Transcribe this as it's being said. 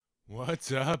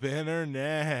What's up,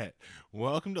 Internet?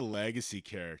 Welcome to Legacy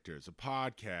Characters, a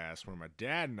podcast where my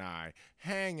dad and I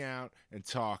hang out and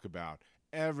talk about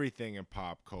everything in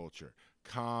pop culture: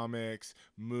 comics,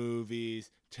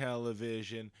 movies,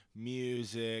 television,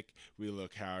 music. We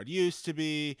look how it used to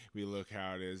be, we look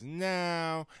how it is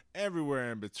now,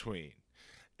 everywhere in between.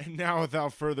 And now,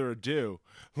 without further ado,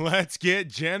 let's get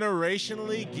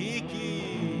generationally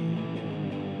geeky.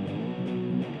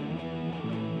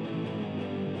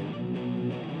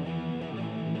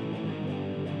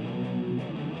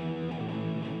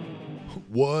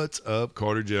 What's up,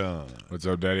 Carter John? What's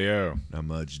up, Daddy-O? Not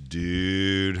much,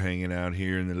 dude. Hanging out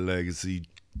here in the Legacy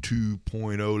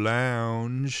 2.0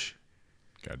 lounge.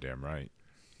 Goddamn right.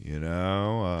 You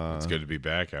know, It's good to be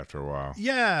back after a while.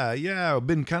 Yeah. I've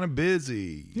been kind of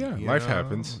busy. Yeah, life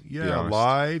happens, to be Yeah, honest.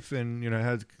 life, and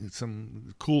had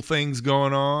some cool things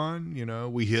going on.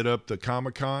 We hit up the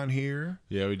Comic-Con here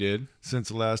Yeah, we did. since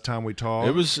the last time we talked.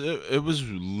 It was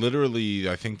literally,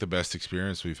 I think, the best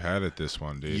experience we've had at this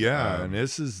one, dude. Yeah, and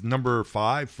this is number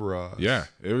 5 for us. Yeah,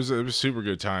 it was a super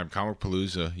good time. Comic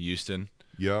Palooza, Houston.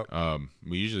 Yep.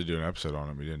 We usually do an episode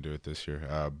on it. We didn't do it this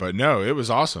year, but no, it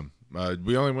was awesome.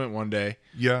 We only went one day.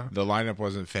 Yeah. The lineup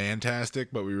wasn't fantastic,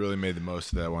 but we really made the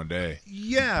most of that one day.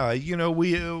 Yeah,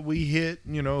 we hit,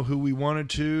 who we wanted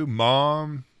to.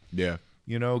 Mom, Yeah,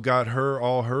 got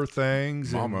all her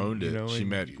things. Mom and, owned it. She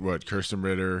met Kirsten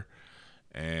Ritter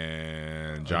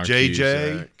and John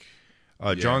JJ,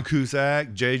 Cusack. John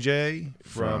Cusack, JJ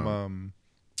from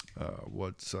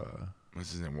what's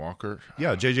his name? Walker.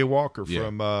 JJ Walker Yeah.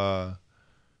 from I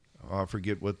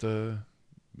forget what the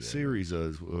series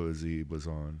he was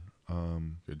on.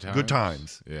 Good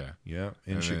Times. Yeah. Yeah,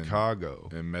 in And then- Chicago.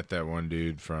 And met that one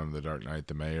dude from The Dark Knight,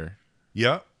 the mayor.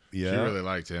 Yeah. She really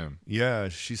liked him. Yeah,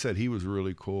 she said he was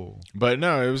really cool. But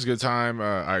no, it was a good time.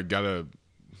 I got to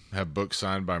have books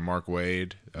signed by Mark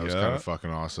Waid. That was kind of fucking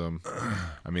awesome.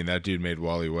 I mean, that dude made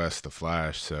Wally West the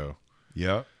Flash, so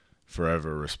Yeah.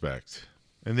 forever respect.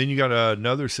 And then you got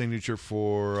another signature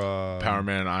for Power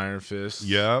Man Iron Fist.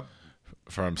 Yep.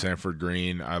 From Sanford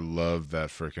Green. I love that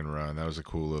freaking run. That was a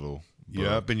cool little book.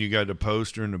 Yep, and you got the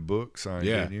poster and the book signed,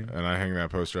 Yeah, didn't you? and I hang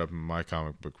that poster up in my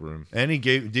comic book room. And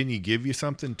didn't he give you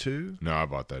something too? No, I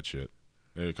bought that shit.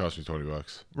 It cost me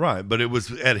 $20. Right, but it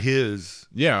was at his.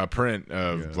 Yeah, a print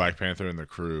of Black Panther and the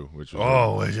Crew, which was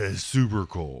Oh, it's super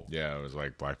cool. yeah, it was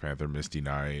like Black Panther, Misty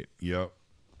Knight. Yep.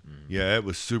 Yeah, it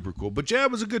was super cool. But yeah,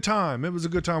 it was a good time. It was a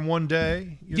good time one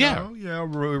day. You know? Yeah,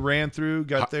 we ran through,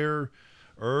 got there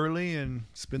early, and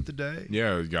spent the day.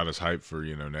 Yeah, it got us hyped for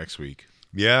next week.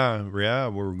 Yeah,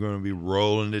 we're going to be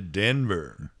rolling to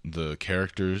Denver. The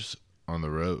characters on the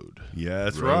road. Yeah,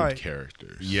 that's road right.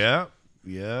 Characters. Yeah.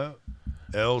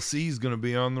 LC's going to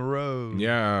be on the road.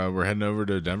 Yeah, we're heading over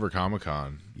to Denver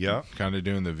Comic-Con. Yeah. Kind of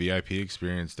doing the VIP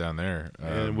experience down there.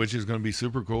 And which is going to be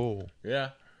super cool. Yeah.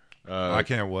 I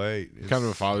can't wait. It's Kind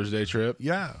of a Father's Day trip.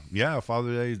 Yeah,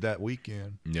 Father's Day is that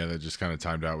weekend. Yeah, that just kind of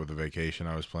timed out with the vacation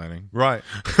I was planning. Right.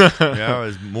 Yeah,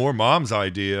 it's more Mom's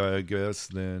idea, I guess,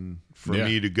 than for Yeah.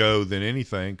 me to go than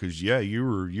anything. Because you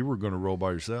were going to roll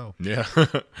by yourself. Yeah.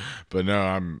 But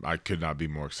no, I could not be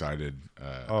more excited.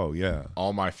 Oh yeah.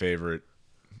 All my favorite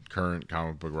current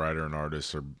comic book writer and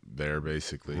artists are there,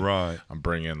 basically. Right. I'm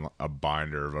bringing a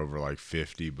binder of over like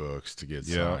 50 books to get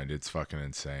signed. It's fucking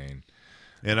insane.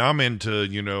 And I'm into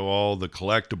all the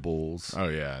collectibles. Oh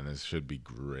yeah, and this should be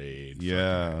great.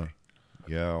 Yeah.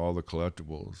 Yeah, all the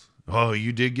collectibles. Oh,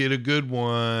 you did get a good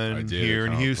one I did here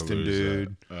in at Houston, Palooza.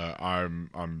 dude.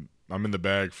 I'm in the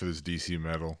bag for this DC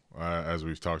metal, as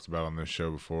we've talked about on this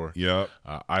show before. Yep.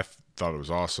 I thought it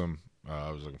was awesome. I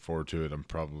was looking forward to it. I'm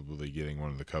probably getting one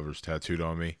of the covers tattooed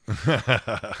on me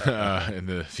in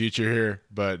the future here.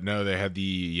 But no, they had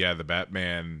the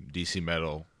Batman DC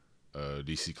metal,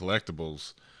 DC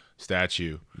collectibles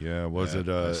statue. Yeah, was it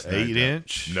that's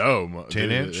 8-inch? No,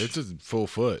 10-inch? It's a full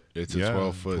foot. It's a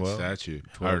 12-foot statue,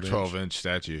 or 12-inch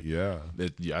statue. Yeah.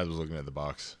 I was looking at the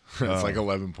box. It's like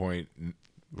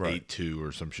 11.82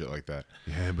 or some shit like that.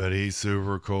 Yeah, but he's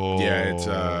super cool.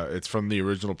 Yeah, it's from the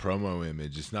original promo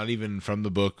image. It's not even from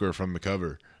the book or from the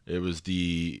cover. It was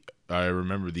I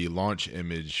remember the launch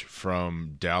image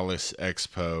from Dallas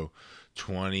Expo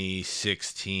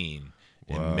 2016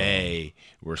 in May,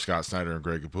 where Scott Snyder and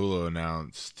Greg Capullo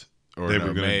announced,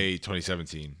 May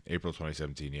 2017, April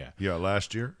 2017, yeah. Yeah,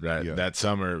 last year. That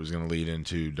summer, it was going to lead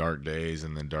into Dark Days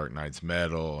and then Dark Knight's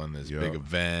Metal and this big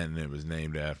event, and it was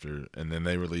named after. And then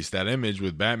they released that image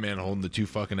with Batman holding the two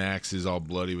fucking axes, all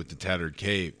bloody with the tattered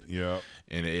cape. Yeah.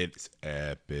 And it's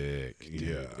epic, dude.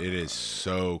 Yeah. It is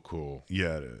so cool.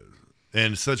 Yeah, it is.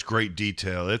 And such great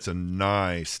detail. It's a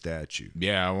nice statue.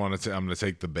 Yeah, I'm going to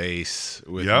take the base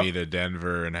with me to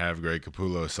Denver and have Greg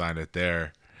Capullo sign it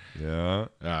there. Yeah.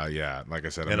 Yeah, like I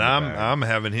said, and I'm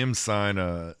having him sign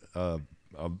a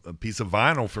piece of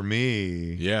vinyl for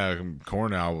me. Yeah,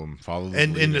 Korn album. Follow the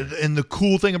and the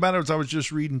cool thing about it is I was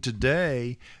just reading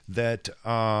today that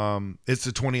it's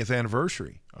the 20th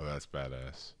anniversary. Oh, that's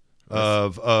badass.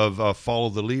 Of Follow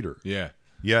the Leader. Yeah.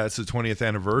 Yeah, it's the 20th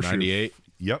anniversary. 98.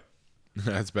 Yep.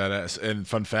 That's badass. And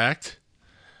fun fact,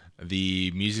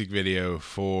 the music video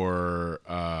for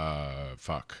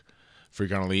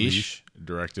Freak on a Leash,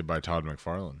 directed by Todd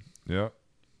McFarlane. Yeah.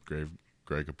 Greg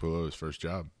Capullo's first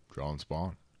job, drawing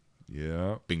Spawn.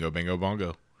 Yeah. Bingo, bingo,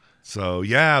 bongo. So,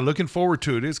 yeah, looking forward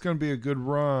to it. It's going to be a good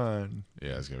run.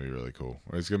 Yeah, it's going to be really cool.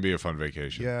 It's going to be a fun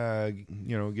vacation. Yeah,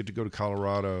 get to go to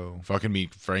Colorado. Fucking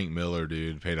meet Frank Miller,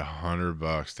 dude. Paid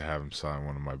 $100 to have him sign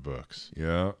one of my books.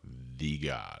 Yeah. The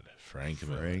God, Frank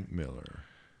Miller.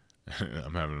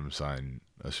 I'm having him sign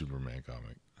a Superman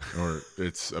comic. Or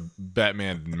it's a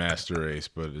Batman Master Race,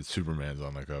 but it's Superman's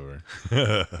on the cover.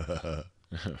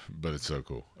 But it's so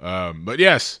cool. But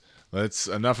yes, that's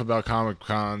enough about Comic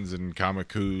Cons and Comic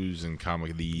Coos and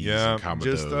Comic These and Comic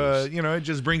just Those. it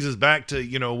just brings us back to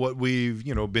what we've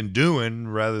been doing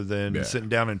rather than sitting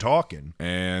down and talking.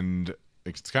 And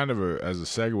it's kind of as a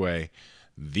segue,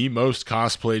 the most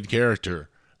cosplayed character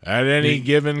at any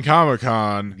given Comic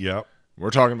Con. Yep. We're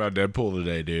talking about Deadpool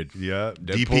today, dude. Yeah,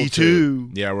 Deadpool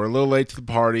DP2. Yeah, we're a little late to the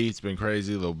party. It's been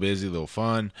crazy, a little busy, a little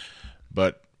fun,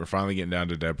 but we're finally getting down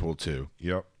to Deadpool 2.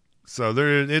 Yep. So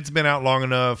it's been out long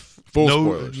enough. Full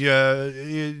spoilers. Yeah,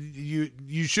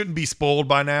 you shouldn't be spoiled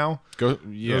by now.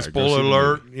 Spoiler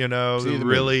alert.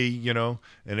 Really,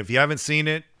 and if you haven't seen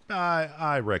it,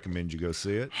 I recommend you go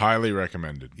see it. Highly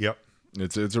recommended. Yep.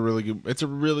 It's a really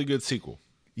good sequel.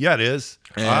 Yeah, it is.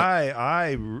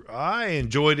 I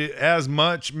enjoyed it as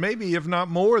much, maybe if not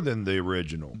more than the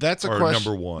original. That's a question.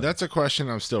 Number one. That's a question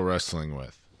I'm still wrestling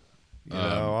with.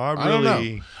 I don't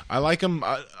know. I like him.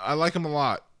 I like him a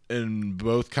lot in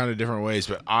both kind of different ways,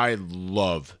 but I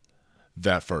love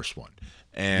that first one.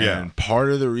 And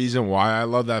part of the reason why I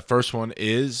love that first one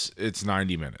is it's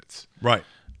 90 minutes. Right.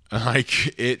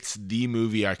 Like, it's the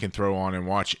movie I can throw on and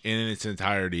watch in its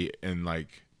entirety and all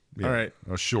right.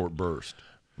 A short burst.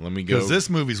 Let me go. Because this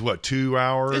movie's 2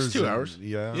 hours? It's 2 hours.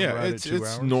 Yeah. Yeah, right it's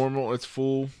hours. normal. It's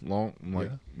full, long,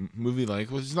 movie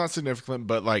length, which is not significant,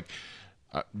 but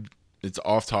it's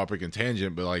off topic and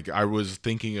tangent, but I was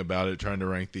thinking about it, trying to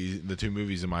rank the two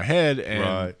movies in my head,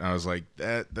 and I was like,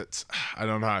 that's I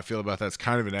don't know how I feel about that. It's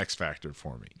kind of an X factor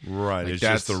for me. Right. It's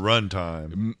just the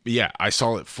runtime. Yeah, I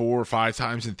saw it 4 or 5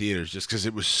 times in theaters just because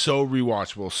it was so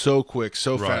rewatchable, so quick,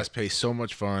 so fast paced, so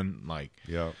much fun.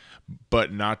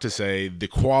 But not to say the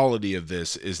quality of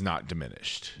this is not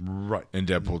diminished. Right. In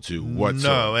Deadpool 2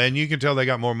 whatsoever. No, and you can tell they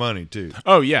got more money too.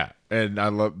 Oh yeah. And I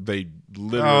love they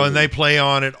literally. Oh, and they play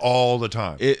on it all the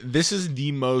time. This is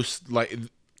the most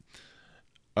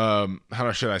how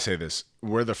should I say this?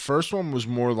 Where the first one was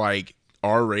more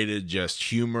R-rated, just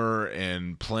humor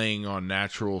and playing on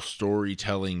natural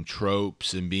storytelling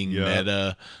tropes and being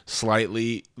meta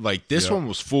slightly. This one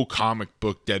was full comic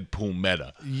book Deadpool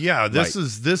meta. Yeah, this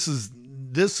is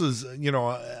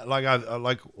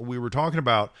like we were talking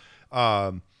about.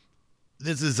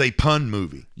 This is a pun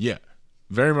movie. Yeah.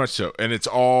 Very much so. And it's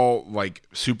all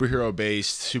superhero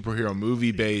based, superhero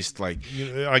movie based. I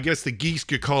guess the geeks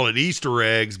could call it Easter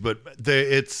eggs, but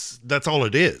that's all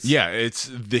it is. Yeah,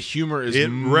 the humor is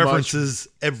references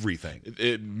everything.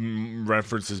 It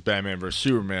references Batman vs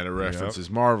Superman. It references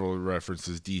Marvel. It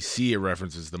references DC. It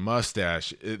references the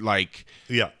mustache. It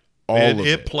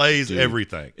plays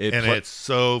everything, it's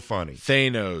so funny.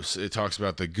 Thanos. It talks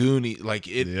about the Goonies.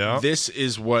 This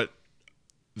is what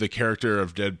the character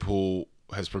of Deadpool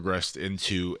has progressed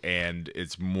into, and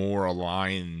it's more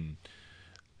aligned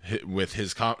with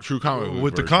his true comic book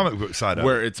with version, the comic book side of it,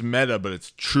 where it's meta, but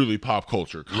it's truly pop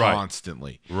culture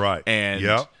constantly. Right. And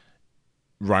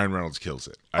Ryan Reynolds kills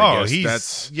it.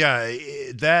 He's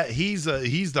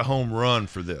the home run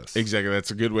for this. Exactly.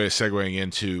 That's a good way of segueing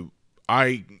into.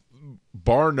 I,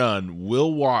 bar none,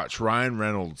 will watch Ryan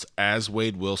Reynolds as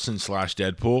Wade Wilson /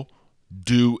 Deadpool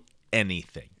do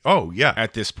anything. Oh, yeah.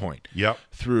 At this point. Yep.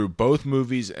 Through both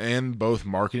movies and both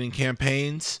marketing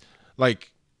campaigns.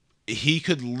 He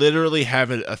could literally have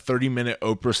a 30-minute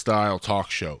Oprah-style talk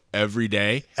show every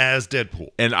day. As Deadpool.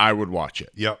 And I would watch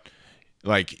it. Yep.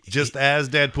 Just as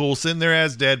Deadpool, sitting there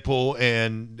as Deadpool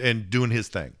and doing his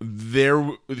thing.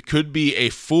 There could be a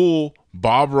full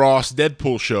Bob Ross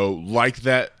Deadpool show like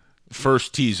that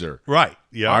first teaser. Right.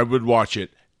 Yeah. I would watch it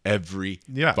every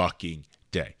fucking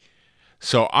day.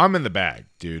 So I'm in the bag,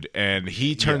 dude, and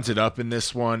he turns it up in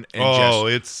this one.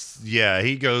 And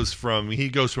he goes from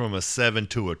a 7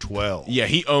 to a 12. Yeah,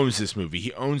 he owns this movie.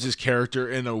 He owns his character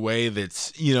in a way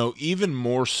that's, even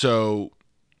more so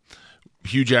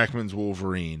Hugh Jackman's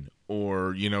Wolverine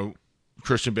or,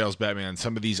 Christian Bale's Batman,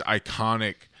 some of these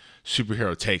iconic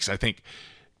superhero takes. I think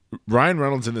Ryan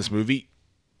Reynolds in this movie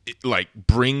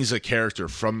brings a character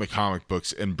from the comic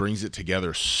books and brings it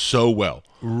together so well.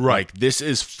 Right. This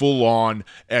is full on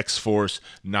X-Force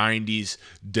 90s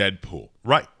Deadpool.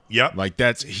 Right. Yep.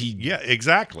 Yeah,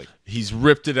 exactly. He's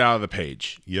ripped it out of the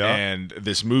page. Yeah. And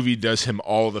this movie does him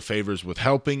all the favors with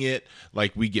helping it.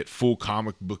 We get full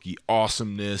comic booky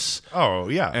awesomeness. Oh,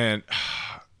 yeah. And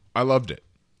I loved it.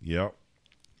 Yep.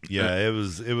 Yeah, it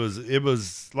was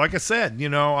like I said,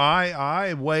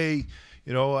 I weigh,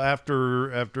 after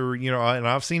and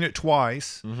I've seen it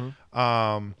twice.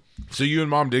 Mm-hmm. So you and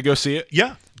Mom did go see it?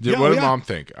 Yeah. What did Mom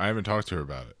think? I haven't talked to her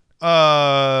about it.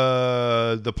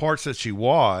 The parts that she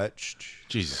watched.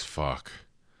 Jesus fuck.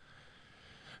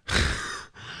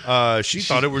 She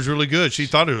thought it was really good. She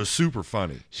thought it was super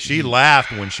funny. She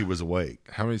laughed when she was awake.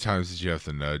 How many times did you have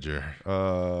to nudge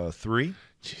her? 3.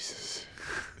 Jesus.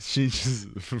 She just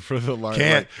for the line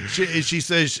can't. She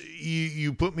says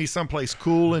you put me someplace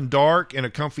cool and dark in a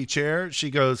comfy chair.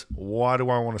 She goes, why do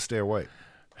I want to stay awake?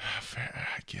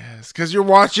 I guess because you're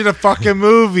watching a fucking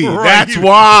movie. Right. That's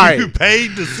why you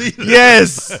paid to see this.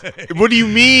 Yes. What do you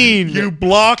mean? You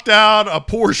blocked out a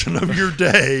portion of your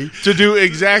day to do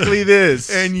exactly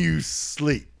this, and you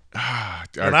sleep.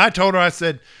 And I told her, I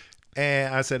said,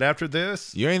 after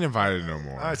this, you ain't invited no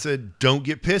more. I said, don't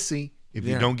get pissy if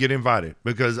you don't get invited,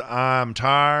 because I'm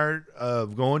tired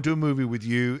of going to a movie with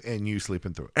you and you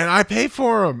sleeping through it. And I pay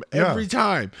for them every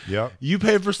time. Yep. You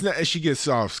pay for snacks. She gets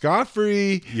off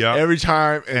scot-free every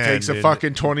time and takes a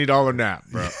fucking $20 nap,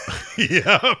 bro.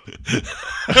 Yep.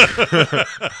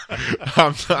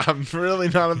 I'm really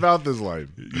not about this life.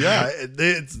 Yeah,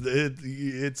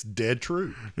 it's dead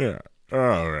true. Yeah.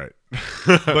 All right.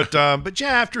 but yeah,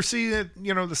 after seeing it,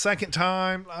 the second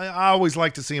time, I always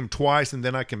like to see him twice, and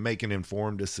then I can make an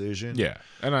informed decision. Yeah,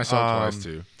 and I saw it twice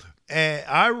too. And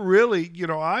I really,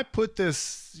 I put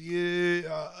this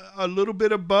a little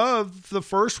bit above the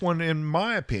first one, in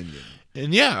my opinion.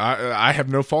 And yeah, I have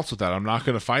no faults with that. I'm not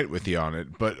going to fight with you on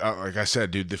it. But like I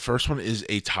said, dude, the first one is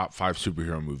a top 5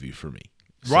 superhero movie for me.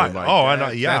 So right. I know.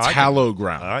 Yeah. That's hallowed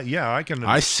ground. I can.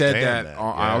 I said that. Yeah.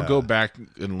 I'll go back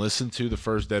and listen to the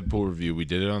first Deadpool review. We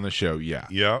did it on the show. Yeah.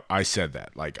 Yeah. I said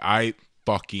that. I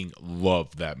fucking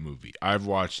love that movie. I've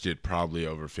watched it probably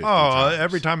over 50 times.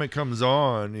 Every time it comes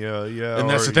on. Yeah. And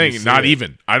that's the thing. Not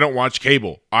even. I don't watch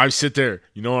cable. I sit there.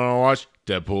 You know what I watch?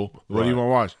 Deadpool. What do you want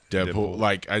to watch?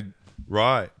 Deadpool.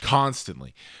 Right.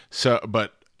 Constantly. So,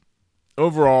 but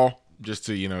overall, just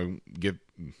to, get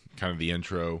kind of the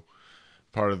intro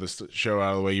part of the show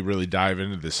out of the way, you really dive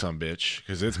into this sumbitch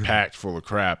because it's packed full of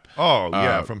crap. Oh,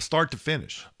 yeah, from start to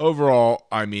finish. Overall,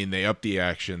 I mean, they up the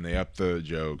action, they up the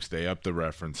jokes, they up the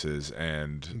references,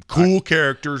 and cool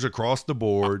characters across the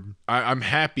board. I'm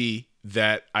happy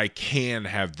that I can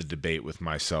have the debate with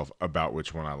myself about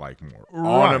which one I like more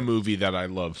on a movie that I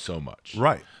love so much.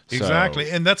 Right,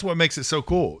 exactly. And that's what makes it so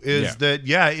cool is that,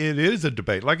 it is a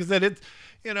debate. Like I said, it's,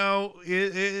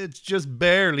 it's just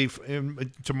barely,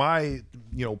 to my,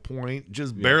 point,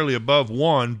 just barely above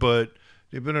 1. But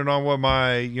depending on what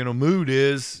my, mood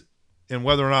is and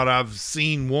whether or not I've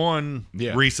seen one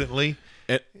recently.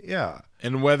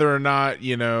 And whether or not,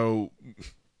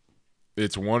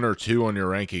 it's 1 or 2 on your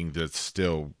ranking, that's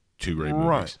still 2 great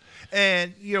movies.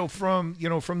 Right. And,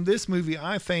 from this movie,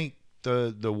 I think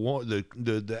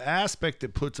the aspect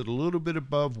that puts it a little bit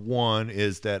above 1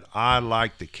 is that I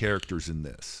like the characters in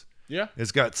this. Yeah.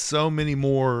 It's got so many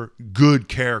more good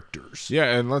characters. Yeah,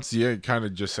 and let's kind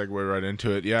of just segue right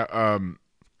into it. Yeah,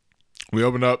 we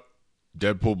open up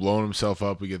Deadpool blowing himself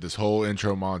up. We get this whole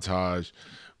intro montage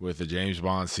with the James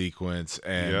Bond sequence,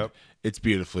 and it's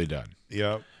beautifully done.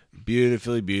 Yep.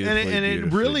 Beautifully and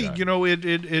it really done.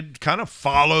 It kind of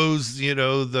follows the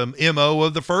MO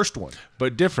of the first one,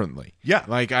 but differently.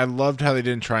 I loved how they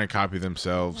didn't try and copy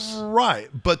themselves, right?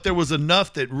 But there was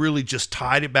enough that really just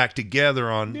tied it back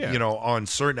together on on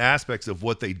certain aspects of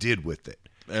what they did with it.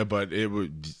 But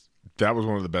that was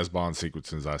one of the best Bond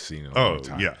sequences I've seen in a long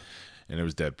time. And it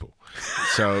was Deadpool,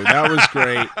 so that was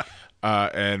great.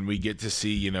 And we get to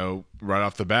see right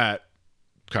off the bat,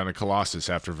 kind of Colossus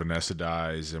after Vanessa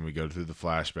dies, and we go through the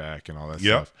flashback and all that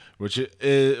stuff, which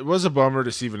it was a bummer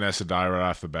to see Vanessa die right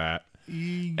off the bat.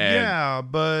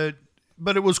 But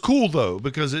But it was cool though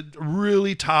because it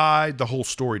really tied the whole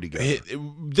story together.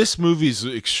 This movie's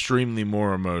extremely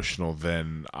more emotional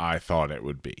than I thought it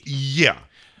would be. Yeah.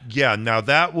 Now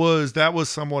that was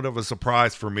somewhat of a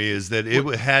surprise for me, is that it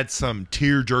had some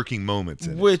tear-jerking moments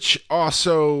in it. Which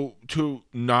also, to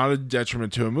not a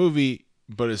detriment to a movie,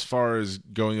 but as far as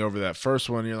going over that first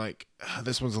one, you're like,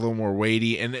 this one's a little more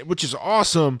weighty, which is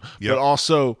awesome, but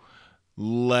also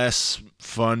less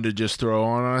fun to just throw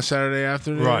on a Saturday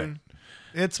afternoon. Right.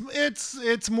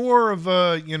 It's more of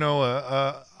a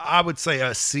I would say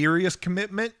a serious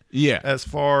commitment. Yeah. As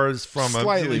far as from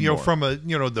Slightly more. from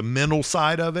the mental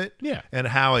side of it. Yeah. And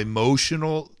how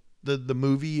emotional the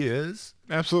movie is.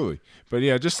 Absolutely. But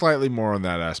yeah, just slightly more on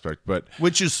that aspect. But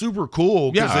which is super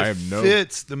cool because it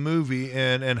fits the movie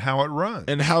and how it runs.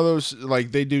 And how those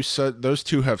those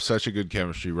two have such a good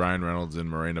chemistry, Ryan Reynolds and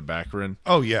Morena Baccarin.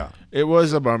 Oh yeah. It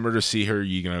was a bummer to see her,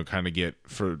 kind of get,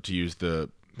 to use the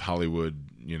Hollywood,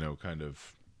 kind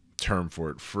of term for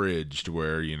it, fridged,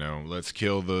 where, let's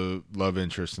kill the love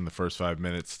interest in the first 5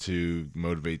 minutes to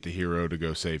motivate the hero to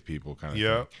go save people kind of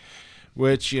thing.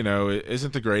 Which,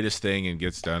 isn't the greatest thing and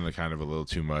gets done kind of a little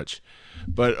too much.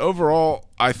 But overall,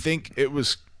 I think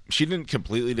she didn't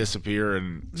completely disappear,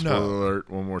 and spoiler alert,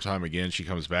 one more time again, she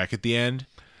comes back at the end.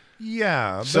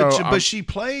 Yeah, but she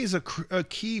plays a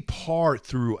key part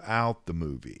throughout the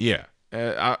movie. Yeah.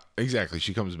 Exactly.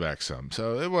 She comes back some.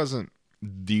 So it wasn't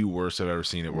the worst I've ever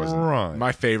seen. It wasn't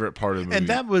my favorite part of the movie. And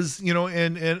that was,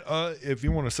 and if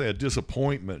you want to say a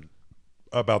disappointment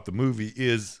about the movie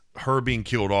is her being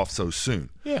killed off so soon.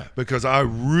 Yeah. Because I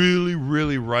really,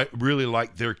 really, really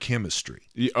like their chemistry.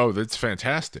 Oh, that's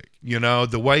fantastic.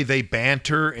 The way they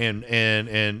banter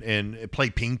and play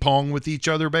ping pong with each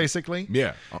other, basically.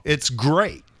 Yeah. It's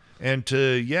great. And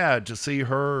to see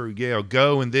her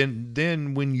go, and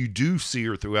then when you do see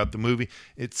her throughout the movie,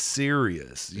 it's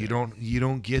serious. Yeah. You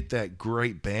don't get that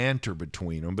great banter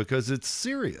between them because it's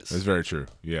serious. That's very true.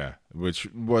 Yeah,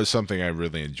 which was something I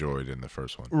really enjoyed in the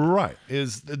first one. Right,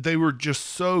 is they were just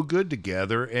so good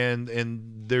together, and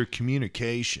their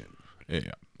communication.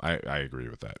 Yeah, I agree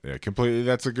with that. Yeah, completely.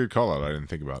 That's a good call out. I didn't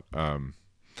think about.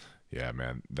 Yeah,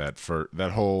 man, that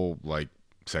whole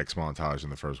sex montage in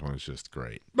the first one is just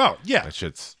great. Oh, yeah. That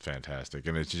shit's fantastic.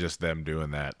 And it's just them doing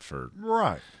that for...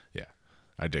 Right. Yeah.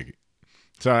 I dig it.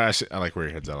 So I like where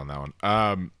your head's at on that one.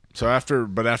 So after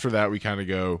that, we kind of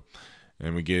go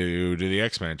and we go to the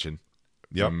X-Mansion.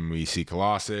 Yep. We see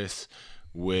Colossus,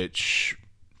 which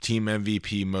team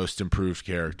MVP, most improved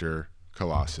character,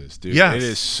 Colossus. Dude, yes. It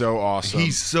is so awesome.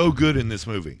 He's so good in this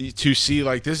movie. To see,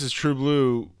 this is True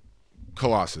Blue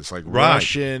Colossus. Right.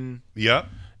 Russian. Yep.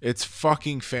 It's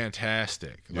fucking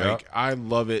fantastic. Yep. I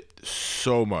love it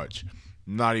so much.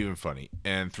 Not even funny.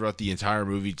 And throughout the entire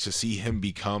movie, to see him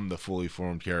become the fully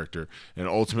formed character and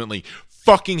ultimately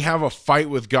fucking have a fight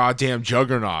with goddamn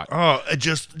Juggernaut. Oh,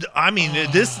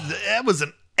 that was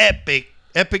an epic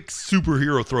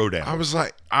superhero throwdown. I was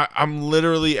like, I'm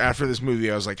literally, after this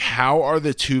movie, I was like, how are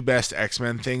the two best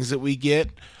X-Men things that we get?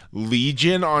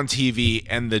 Legion on TV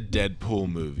and the Deadpool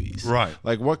movies. Right.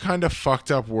 What kind of fucked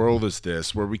up world is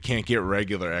this where we can't get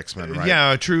regular X-Men right?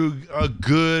 Yeah, a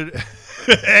good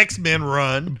X-Men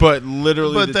run. But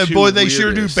literally they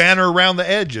sure do banner around the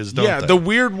edges, don't they? Yeah, the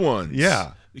weird ones.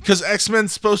 Yeah. Because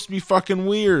X-Men's supposed to be fucking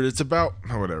weird. It's about...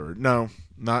 whatever. No,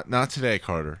 not today,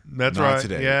 Carter. That's not right.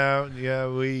 Today. Yeah,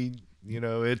 we...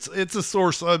 it's a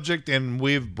sore subject, and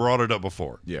we've brought it up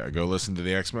before. Yeah, go listen to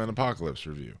the X-Men Apocalypse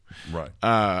review. Right.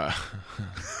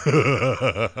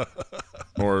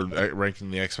 Or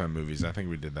ranking the X-Men movies. I think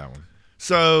we did that one.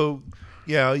 So,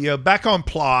 yeah. Back on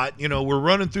plot. We're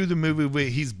running through the movie.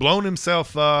 He's blown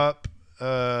himself up.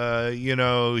 Then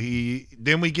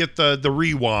we get the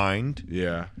rewind.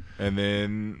 Yeah, and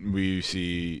then we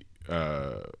see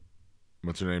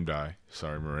what's her name die?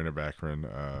 Sorry, Morena Baccarin.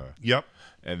 Yep.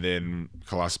 And then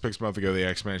Colossus picks him up to go to the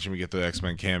X-Mansion. We get the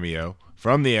X-Men cameo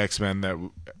from the X-Men that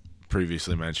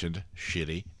previously mentioned.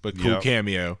 Shitty, but cool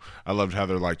cameo. I loved how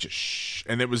they're just shh.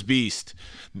 And it was Beast,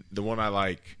 the one I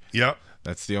like. Yep.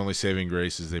 That's the only saving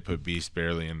grace is they put Beast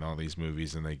barely in all these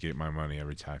movies and they get my money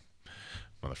every time.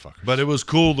 Motherfuckers. But it was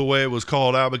cool the way it was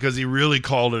called out because he really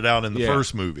called it out in the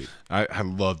first movie. I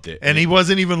loved it. And he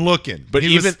wasn't even looking. But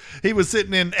he was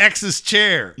sitting in X's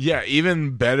chair. Yeah,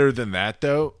 even better than that,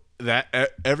 though.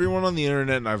 That everyone on the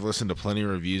internet, and I've listened to plenty of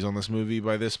reviews on this movie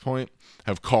by this point,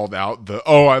 have called out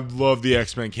I love the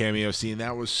X-Men cameo scene.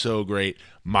 That was so great.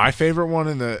 My favorite one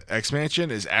in the X-Mansion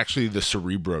is actually the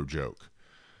Cerebro joke.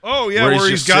 Oh yeah, where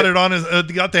he's got it on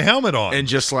got the helmet on, and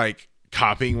just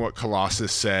copying what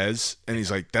Colossus says, and he's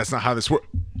like, "That's not how this works."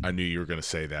 I knew you were going to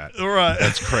say that. Right.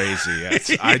 That's crazy.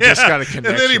 I just got a connection.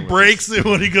 And then he breaks it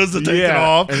when he goes to take it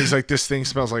off. And he's like, "This thing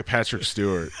smells like Patrick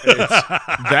Stewart."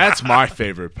 That's my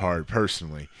favorite part,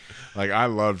 personally. Like, I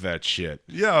love that shit.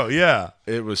 Yeah.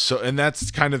 It was so, and that's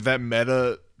kind of that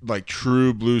meta, like,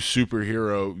 true blue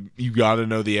superhero. You got to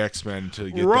know the X-Men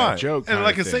to get that joke. And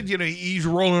like I said, he's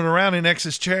rolling around in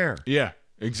X's chair. Yeah,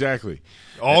 exactly.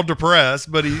 All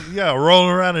depressed, but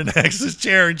rolling around in X's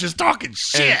chair and just talking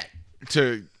shit.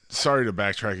 Sorry to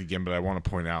backtrack again, but I want to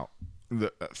point out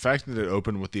the fact that it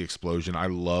opened with the explosion. I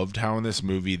loved how in this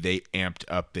movie they amped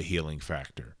up the healing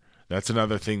factor. That's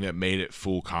another thing that made it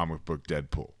full comic book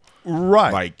Deadpool.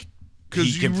 Right. Like,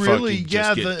 he can fucking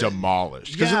just get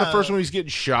demolished. Because in the first one, he's getting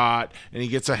shot, and he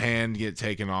gets a hand get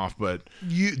taken off, but...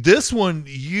 This one,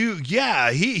 he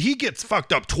gets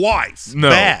fucked up twice. No,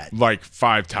 bad. Like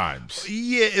 5 times.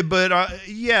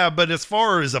 Yeah, but as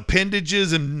far as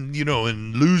appendages and,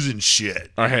 and losing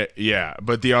shit. Yeah,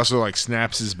 but he also, like,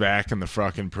 snaps his back in the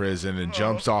fucking prison and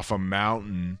jumps off a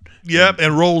mountain. Yep,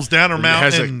 and rolls down a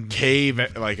mountain. Has a cave,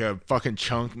 like a fucking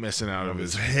chunk missing out of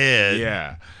his head.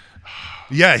 Yeah.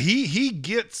 Yeah, he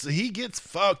gets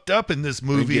fucked up in this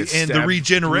movie, and the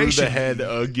regeneration through the head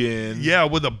again. Yeah,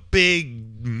 with a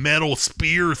big metal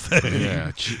spear thing.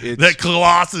 Yeah, that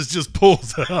Colossus just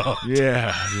pulls out.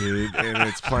 Yeah, dude, and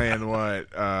it's playing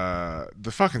what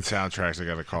the fucking soundtracks I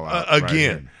got to call out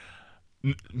again.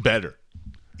 Better.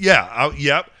 Yeah.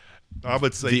 Yep. I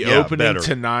would say the opening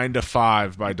to 9 to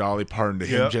 5 by Dolly Parton to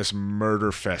him just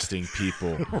murder festing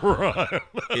people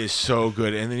is so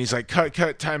good. And then he's like,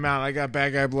 cut, time out. I got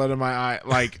bad guy blood in my eye.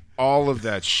 Like, all of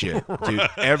that shit, dude.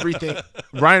 Everything.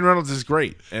 Ryan Reynolds is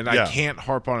great, and I can't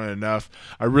harp on it enough.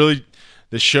 The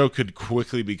show could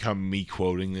quickly become me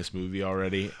quoting this movie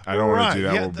already. I don't want to do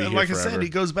that. We'll be here like forever. I said, he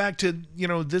goes back to,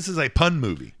 this is a pun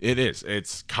movie. It is.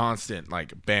 It's constant,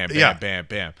 like, bam, bam, bam,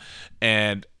 bam.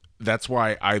 And that's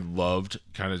why I loved,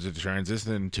 kind of to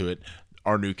transition into it,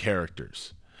 our new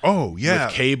characters. Oh, yeah.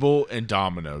 With Cable and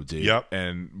Domino, dude. Yep.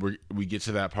 And we get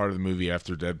to that part of the movie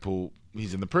after Deadpool.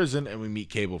 He's in the prison, and we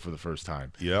meet Cable for the first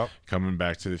time. Yep. Coming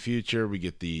back to the future, we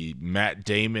get the Matt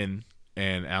Damon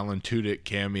and Alan Tudyk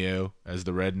cameo as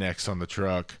the rednecks on the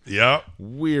truck. Yep.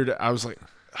 Weird. I was like,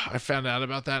 I found out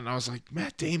about that, and I was like,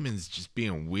 Matt Damon's just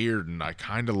being weird, and I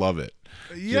kind of love it.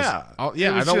 Yeah, I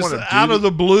don't want to out of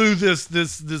the blue this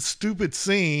stupid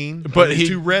scene, but he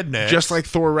 2 rednecks, just like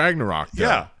Thor Ragnarok. Though.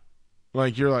 Yeah,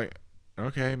 like you're like,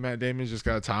 okay, Matt Damon's just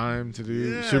got time to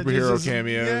do superhero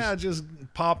cameos. Yeah, just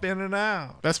pop in and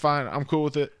out. That's fine. I'm cool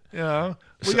with it. We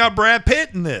got Brad Pitt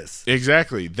in this.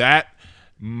 Exactly. That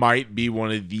might be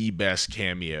one of the best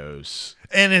cameos,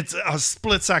 and it's a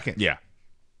split second. Yeah,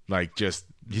 like just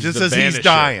as he's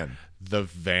dying. The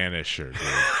Vanisher,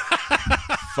 dude.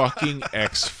 Fucking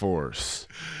X-Force.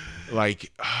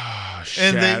 Like,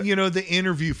 and then, the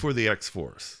interview for the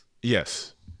X-Force.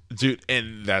 Yes. Dude,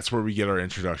 and that's where we get our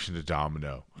introduction to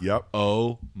Domino. Yep.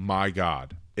 Oh, my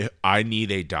God. I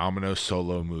need a Domino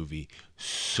solo movie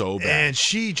so bad. And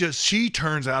she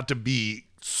turns out to be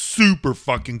super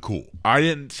fucking cool. I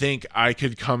didn't think I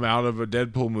could come out of a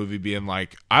Deadpool movie being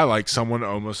like, I like someone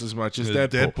almost as much as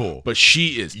Deadpool. But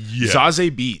she is. Yeah.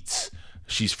 Zazie Beetz.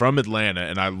 She's from Atlanta,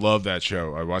 and I love that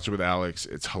show. I watch it with Alex.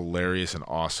 It's hilarious and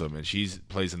awesome, and she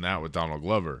plays in that with Donald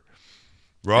Glover.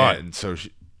 Right. And so,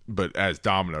 but as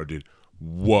Domino, dude,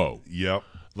 whoa. Yep.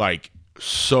 Like,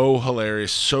 so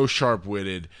hilarious, so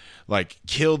sharp-witted, like,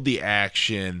 killed the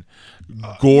action,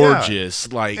 gorgeous.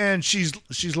 Yeah. Like, and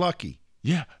she's lucky.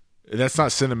 Yeah. That's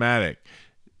not cinematic.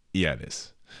 Yeah, it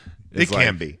is. It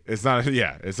can be. It's not.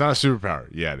 It's not a superpower.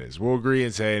 Yeah, it is. We'll agree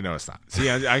and say no, it's not. See,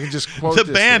 I can just quote the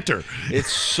this banter. Thing.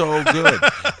 It's so good.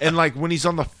 And like when he's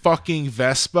on the fucking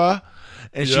Vespa,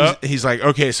 and he's like,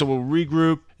 okay, so we'll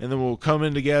regroup and then we'll come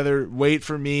in together. Wait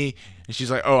for me. And she's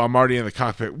like, oh, I'm already in the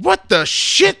cockpit. What the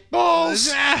shit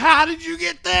balls? How did you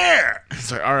get there?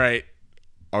 It's like, all right,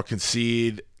 I'll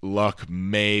concede. Luck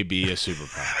may be a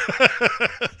superpower.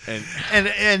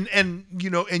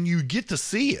 and you get to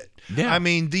see it. Yeah. I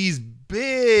mean, these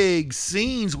big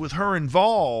scenes with her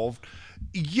involved,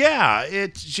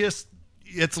 it's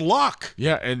luck.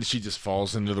 Yeah, and she just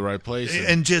falls into the right place.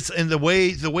 And the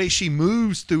way she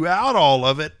moves throughout all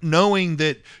of it, knowing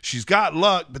that she's got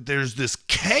luck, but there's this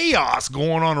chaos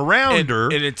going on around her.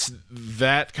 And it's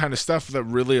that kind of stuff that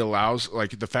really allows,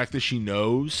 like, the fact that she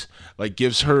knows, like,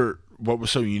 gives her what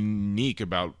was so unique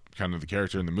about kind of the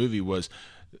character in the movie was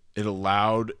it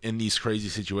allowed in these crazy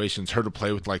situations her to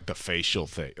play with like the facial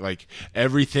thing. Like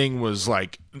everything was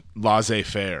like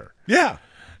laissez-faire. Yeah.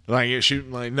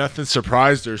 Like nothing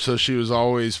surprised her, so she was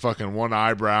always fucking one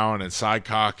eyebrow and side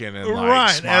cocking and like right,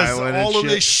 smiling as all and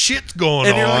of this shit's going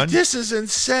and on. You're like, this is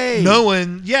insane.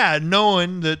 Knowing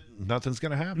that nothing's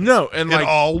gonna happen. No, and it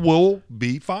all will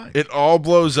be fine. It all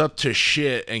blows up to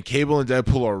shit, and Cable and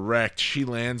Deadpool are wrecked. She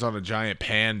lands on a giant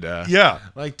panda. Yeah,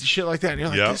 like shit like that. And you're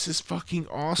like, this is fucking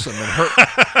awesome. And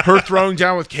her throwing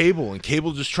down with Cable, and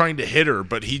Cable just trying to hit her,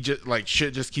 but he just like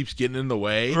shit just keeps getting in the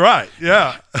way. Right?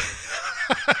 Yeah.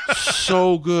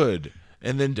 So good.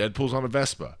 And then Deadpool's on a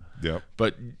Vespa. Yep.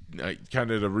 But kind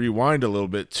of to rewind a little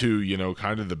bit to,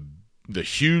 kind of the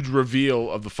huge reveal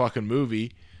of the fucking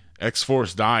movie,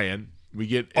 X-Force dying. We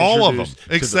get all of them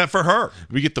except for her.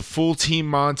 We get the full team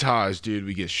montage, dude.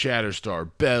 We get Shatterstar,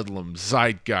 Bedlam,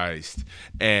 Zeitgeist,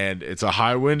 and it's a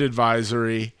high wind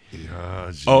advisory.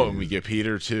 Yeah, and we get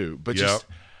Peter too. But just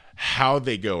how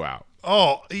they go out.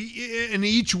 Oh, and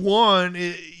each one,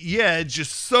 it's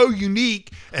just so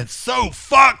unique and so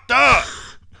fucked up.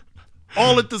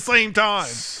 All at the same time.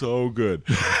 So good.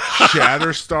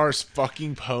 Shatterstar's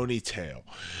fucking ponytail,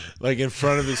 like in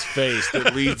front of his face,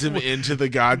 that leads him into the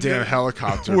goddamn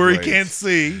helicopter where blades. He can't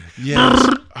see. Yes.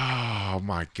 Oh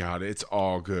my god, it's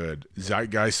all good.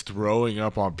 Zeitgeist throwing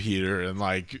up on Peter and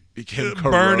like him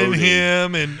burning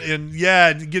him and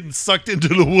getting sucked into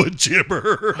the wood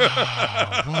chipper.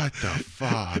 What the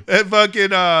fuck? And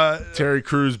fucking Terry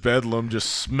Crews Bedlam just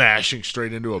smashing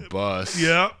straight into a bus.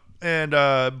 Yep. And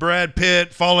Brad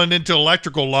Pitt falling into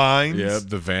electrical lines. Yep,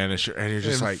 the Vanisher. And you're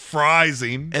just like fries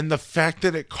him. And the fact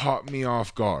that it caught me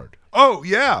off guard. Oh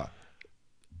yeah.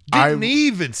 Didn't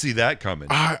even see that coming.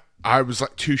 I was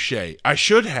like, touche. I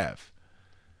should have.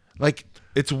 Like,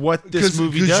 it's what this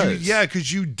movie does.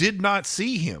 Because you did not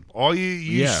see him. All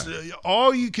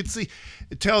you could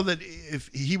tell that if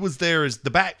he was there is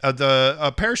the back of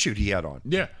the parachute he had on.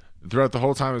 Yeah. Throughout the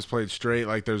whole time it's played straight.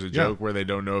 Like, there's a joke where they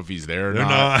don't know if he's there or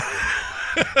not.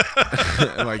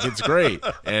 Like, it's great.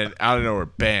 And out of nowhere,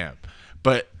 bam.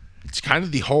 But it's kind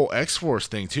of the whole X-Force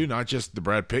thing, too. Not just the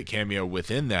Brad Pitt cameo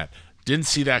within that. Didn't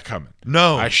see that coming.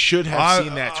 No. I should have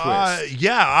seen that twist.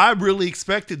 I really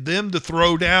expected them to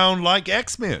throw down like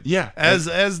X-Men. Yeah.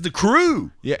 As the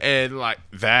crew. Yeah, and like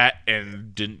that,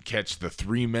 and didn't catch the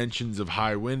 3 mentions of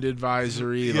high wind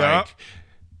advisory. Yeah. Like,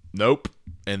 nope.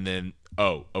 And then,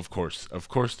 of course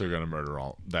they're going to murder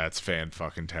all. That's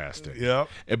fan-fucking-tastic. Yep.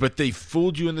 But they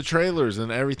fooled you in the trailers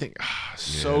and everything.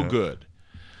 So good.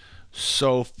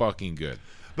 So fucking good.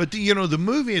 But the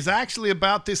movie is actually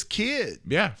about this kid.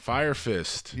 Yeah, Fire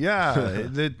Fist. Yeah,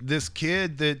 this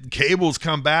kid that Cable's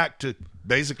come back to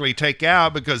basically take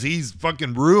out because he's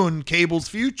fucking ruined Cable's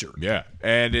future. Yeah,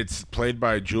 and it's played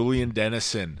by Julian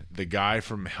Dennison, the guy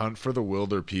from Hunt for the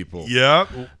Wilder People. Yep.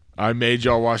 I made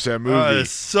y'all watch that movie.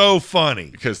 It's so funny.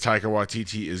 Because Taika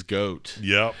Waititi is GOAT.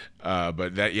 Yep.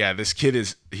 But this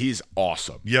kid he's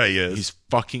awesome. Yeah, he is. He's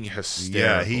fucking hysterical.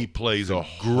 Yeah, he plays a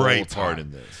great part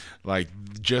in this. Like,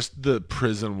 just the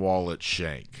prison wallet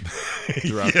shank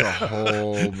throughout the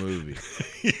whole movie.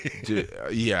 Dude,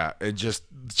 and just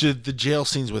the jail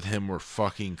scenes with him were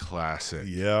fucking classic.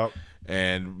 Yep.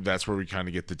 And that's where we kind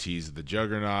of get the tease of the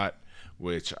Juggernaut,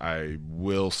 which I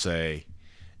will say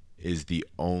is the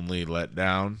only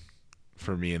letdown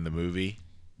for me in the movie.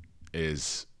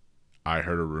 Is I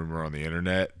heard a rumor on the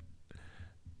internet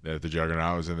that the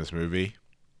Juggernaut was in this movie,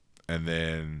 and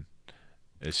then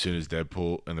as soon as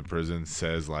Deadpool in the prison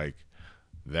says, like,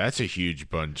 that's a huge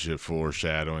bunch of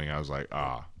foreshadowing, I was like,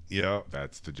 yeah,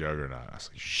 that's the Juggernaut. I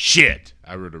was like, shit,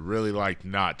 I would have really liked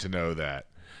not to know that.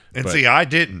 And see, I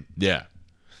didn't. Yeah.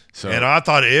 And I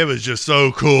thought it was just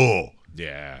so cool.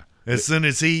 Yeah. As soon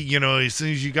as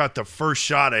you got the first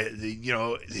shot of,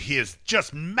 his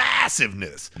just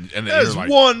massiveness. And that's like,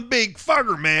 one big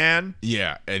fucker, man.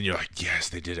 Yeah. And you're like, yes,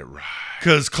 they did it right.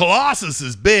 Because Colossus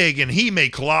is big, and he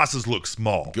made Colossus look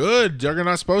small. Good.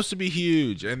 Juggernaut's supposed to be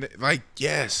huge. And,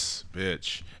 yes,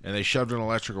 bitch. And they shoved an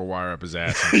electrical wire up his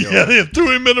ass. And killed him. They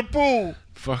threw him in a pool.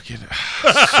 Fucking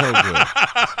so good.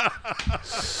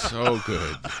 So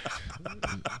good.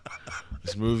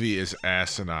 This movie is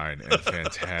asinine and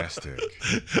fantastic.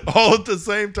 All at the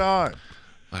same time.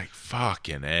 Like,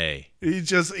 fucking A. You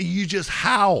just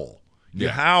howl. You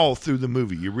howl through the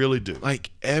movie. You really do.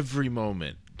 Like, every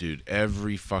moment, dude.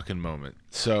 Every fucking moment.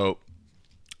 So,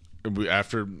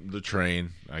 after the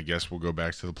train, I guess we'll go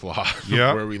back to the plot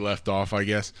where we left off, I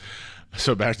guess.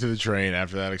 So, back to the train.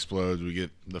 After that explodes, we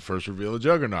get the first reveal of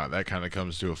Juggernaut. That kind of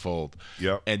comes to a fold.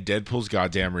 Yep. And Deadpool's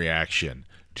goddamn reaction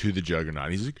to the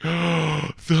Juggernaut. He's like, oh,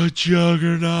 the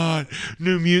Juggernaut.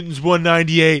 New Mutants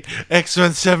 198,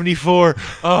 X-Men 74.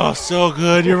 Oh, so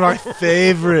good. You're my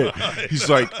favorite. He's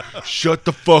like, shut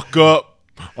the fuck up.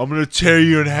 I'm going to tear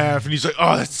you in half. And he's like,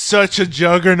 oh, that's such a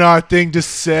Juggernaut thing to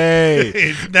say.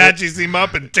 He snatches him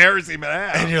up and tears him in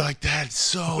half. And you're like, that's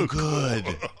so good.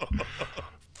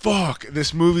 Fuck.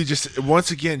 This movie just, once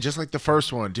again, just like the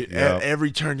first one, dude, at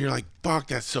every turn, you're like, fuck,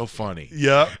 that's so funny.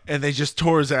 Yeah. And they just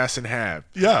tore his ass in half.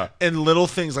 Yeah. And little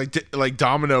things like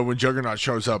Domino, when Juggernaut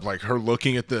shows up, like her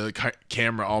looking at the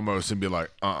camera almost and be like,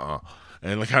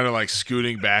 and like, kind of like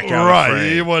scooting back out of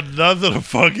frame. He want nothing to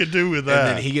fucking do with that.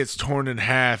 And then he gets torn in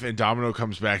half, and Domino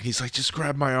comes back. And he's like, just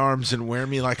grab my arms and wear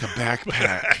me like a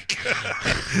backpack.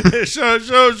 It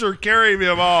shows her carrying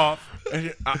him off.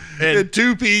 And in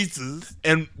two pieces.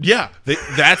 And yeah,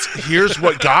 here's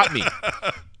what got me.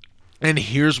 And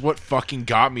here's what fucking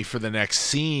got me for the next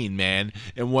scene, man.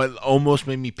 And what almost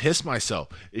made me piss myself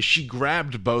is she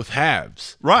grabbed both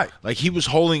halves. Right. Like he was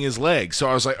holding his leg. So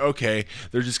I was like, okay,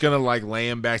 they're just going to like lay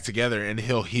him back together and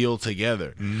he'll heal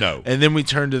together. No. And then we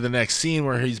turn to the next scene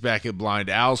where he's back at Blind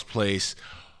Al's place,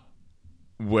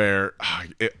 where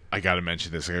I got to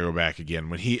mention this. I got to go back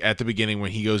again. At the beginning,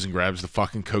 when he goes and grabs the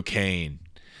fucking cocaine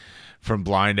from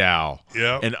Blind Al.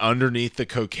 Yeah. And underneath the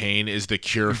cocaine is the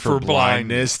cure for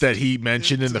blindness that he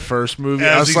mentioned in the first movie.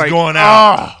 As I was he's like, going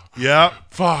out. Yeah.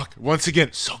 Fuck. Once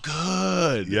again, so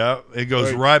good. Yeah. It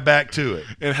goes right back to it.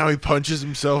 And how he punches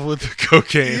himself with the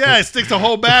cocaine. Yeah, he sticks a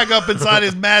whole bag up inside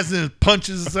his mask and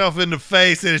punches himself in the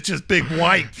face, and it's just big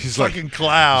white fucking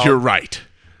cloud. You're right.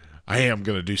 I am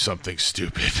going to do something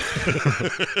stupid.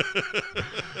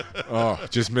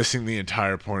 Just missing the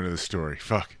entire point of the story.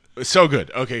 Fuck. So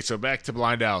good. Okay, so back to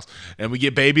Blind Al's. And we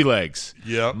get baby legs.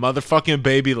 Yep. Motherfucking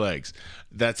baby legs.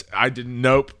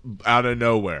 Nope, out of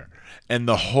nowhere. And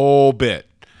the whole bit,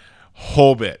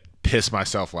 pissed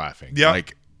myself laughing. Yeah.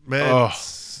 Like, man,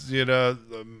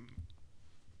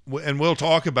 and we'll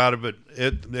talk about it, but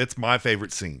it's my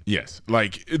favorite scene. Yes.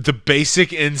 Like, the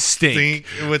basic instinct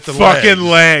with the fucking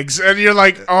legs. And you're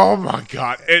like, oh my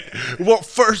God.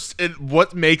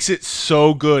 What makes it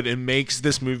so good and makes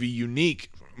this movie unique,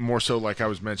 more so like I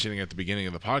was mentioning at the beginning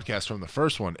of the podcast from the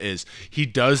first one, is he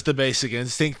does the basic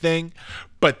instinct thing,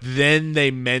 but then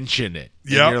they mention it.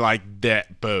 Yeah. And you're like,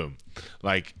 that, boom.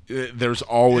 Like, there's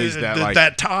always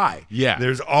that tie. Yeah.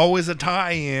 There's always a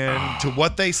tie-in to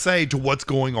what they say, to what's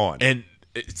going on. And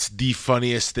it's the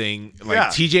funniest thing. Like,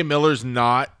 TJ Miller's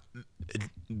not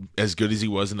as good as he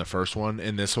was in the first one.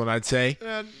 In this one, I'd say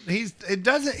he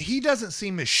doesn't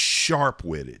seem as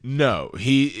sharp-witted. No,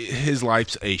 his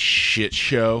life's a shit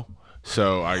show.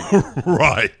 So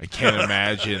I can't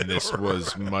imagine this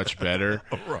was much better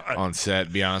on set,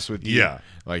 to be honest with you. Yeah.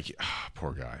 Like,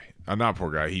 poor guy. Not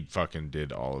poor guy. He fucking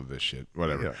did all of this shit.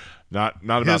 Whatever. Yeah. Not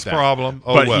about his that. problem.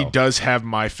 But he does have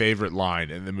my favorite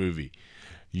line in the movie.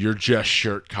 You're just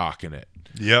shirt cocking it.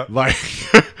 Yep. Like,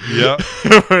 yep.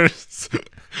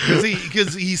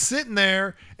 Because he's sitting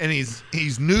there and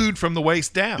he's nude from the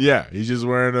waist down. Yeah, he's just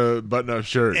wearing a button-up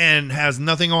shirt and has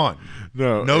nothing on.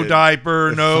 No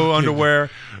diaper, no underwear,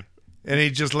 and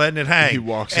he's just letting it hang. He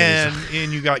walks in,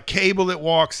 and you got Cable that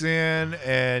walks in,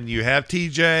 and you have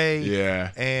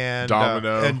TJ, and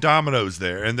Domino, and Domino's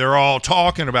there, and they're all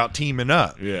talking about teaming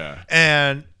up. Yeah,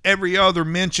 and every other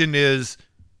mention is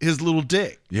his little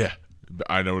dick. Yeah.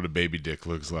 I know what a baby dick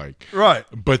looks like. Right.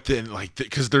 But then, like,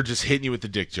 because they're just hitting you with the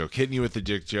dick joke,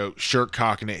 shirt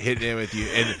cocking it, hitting it with you.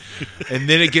 And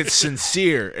then it gets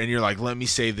sincere, and you're like, let me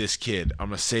save this kid. I'm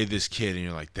going to save this kid. And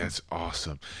you're like, that's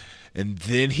awesome. And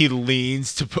then he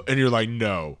leans and you're like,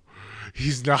 no,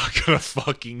 he's not going to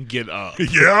fucking get up.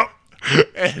 Yep.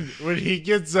 And when he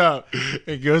gets up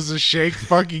and goes to shake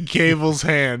fucking Cable's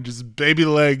hand, just baby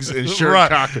legs and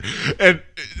shirt cocker, and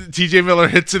TJ Miller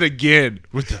hits it again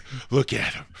with the look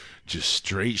at him, just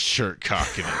straight shirt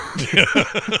cocking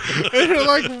it. And you're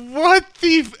like, what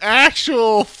the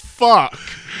actual fuck?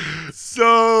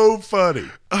 So funny.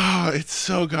 Oh, it's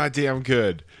so goddamn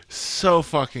good. So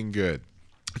fucking good.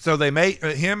 So they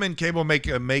him and Cable make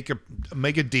a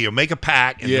deal, make a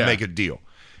pact, and make a deal.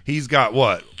 He's got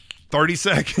what? 30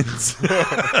 seconds.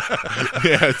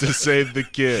 Yeah, to save the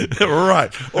kid.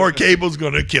 Right. Or Cable's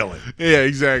going to kill him. Yeah,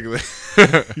 exactly.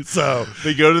 So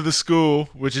they go to the school,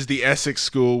 which is the Essex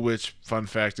School, which, fun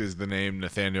fact, is the name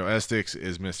Nathaniel Essex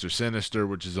is Mr. Sinister,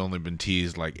 which has only been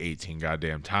teased like 18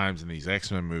 goddamn times in these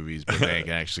X-Men movies, but they ain't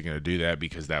actually going to do that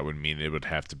because that would mean it would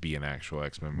have to be an actual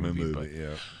X-Men movie. But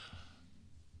yeah.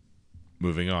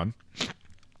 Moving on.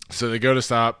 So they go to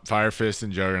stop Fire Fist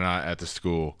and Juggernaut at the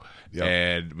school. Yep.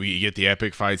 And we get the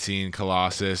epic fight scene.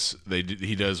 Colossus.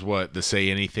 He does what? The say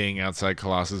anything outside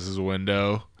Colossus's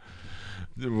window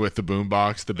with the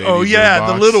boombox. The baby. Oh yeah, boombox.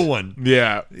 the little one.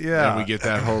 Yeah. And we get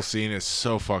that whole scene. It's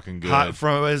so fucking good.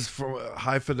 From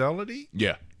High Fidelity.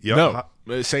 Yeah. Yep.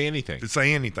 No, say anything.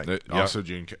 Say anything. Also,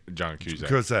 John Cusack.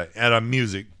 Cusack at a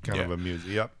music of a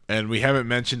music. Yep. And we haven't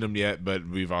mentioned him yet, but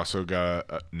we've also got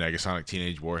Negasonic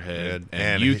Teenage Warhead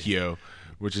and Yukio,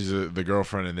 which is the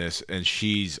girlfriend in this, and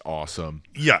she's awesome.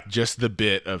 Yeah. Just the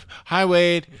bit of "Hi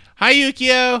Wade, hi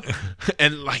Yukio,"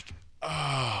 and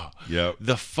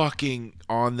the fucking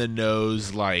on the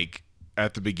nose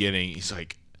at the beginning. He's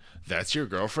like, "That's your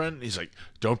girlfriend?" He's like,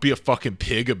 "Don't be a fucking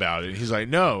pig about it." He's like,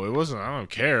 "No, it wasn't. I don't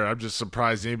care. I'm just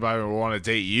surprised anybody would want to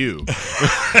date you."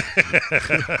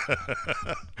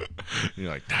 You're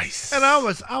like, nice. And I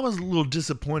was a little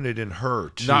disappointed in her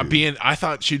too. Not being. I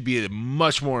thought she'd be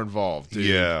much more involved. Dude.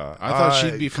 Yeah, I thought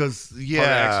she'd be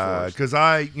because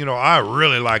I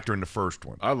really liked her in the first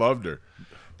one. I loved her,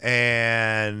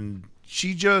 and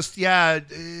she just kind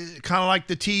of like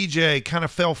the TJ, kind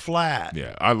of fell flat.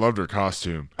 Yeah, I loved her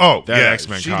costume. Oh, that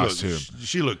X-Men costume.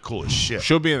 She looked cool as shit.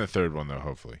 She'll be in the third one though,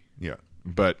 hopefully. Yeah,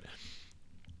 but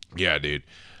yeah, dude.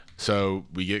 So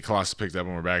we get Colossus picked up,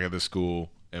 and we're back at the school,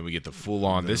 and we get the full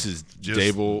on. This is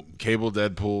Cable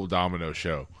Deadpool Domino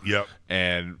show. Yep,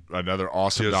 and another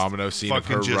awesome Domino scene of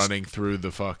her running through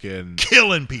the fucking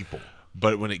killing people.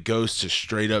 But when it goes to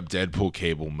straight up Deadpool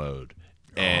Cable mode,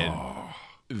 and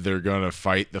they're gonna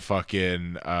fight the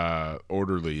fucking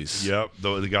orderlies. Yep,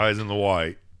 the guys in the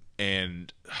white,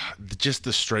 and just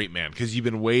the straight man, because you've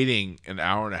been waiting an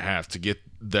hour and a half to get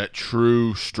that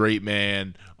true straight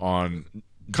man on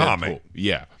comic. Deadpool.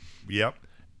 Yeah. Yep.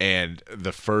 And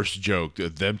the first joke,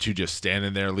 them two just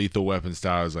standing there, Lethal Weapon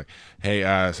style, is like, "Hey,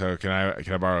 so can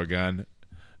I borrow a gun?"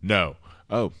 No.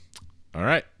 Oh, all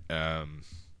right. Let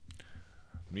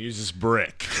me use this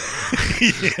brick.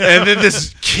 And then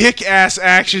this kick-ass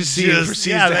action scene proceeds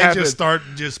to happen. They just start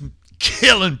just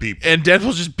killing people. And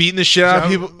Deadpool's just beating the shit out of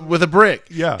people with a brick.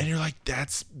 Yeah. And you're like,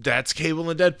 that's Cable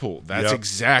and Deadpool. That's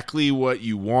exactly what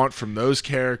you want from those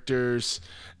characters.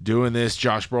 Doing this,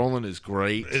 Josh Brolin is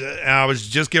great. I was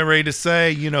just getting ready to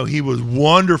say, he was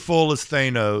wonderful as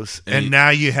Thanos, and now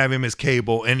you have him as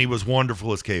Cable, and he was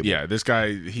wonderful as Cable. Yeah, this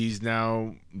guy, he's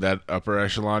now that upper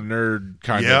echelon nerd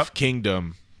kind of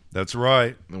kingdom. That's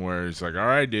right. Where it's like, all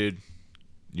right, dude,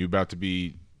 you about to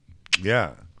be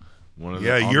one of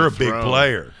the you're a big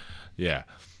player. Yeah.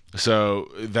 So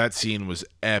that scene was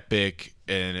epic,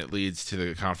 and it leads to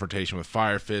the confrontation with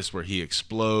Fire Fist where he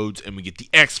explodes, and we get the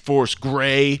X-Force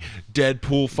gray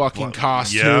Deadpool fucking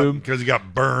costume. Yeah, because he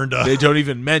got burned up. They don't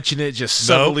even mention it, just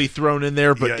subtly thrown in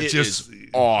there, but it is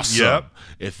awesome. Yep.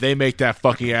 If they make that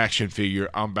fucking action figure,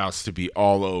 I'm about to be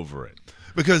all over it.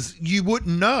 Because you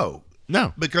wouldn't know.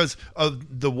 No. Because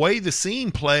of the way the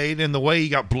scene played and the way he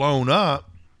got blown up.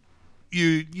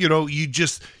 You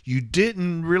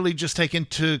didn't really just take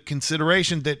into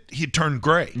consideration that he turned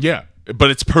gray. Yeah,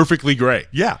 but it's perfectly gray.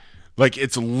 Yeah. Like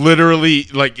it's literally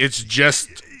it's just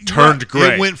turned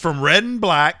gray. It went from red and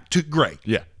black to gray.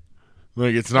 Yeah.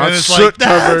 Like it's not soot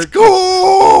covered. That's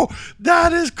cool.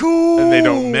 That is cool. And they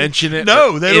don't mention it.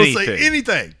 No, they don't say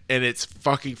anything. And it's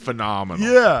fucking phenomenal.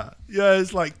 Yeah. Yeah,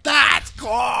 it's like, that's cool.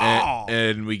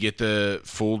 And we get the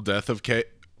full death of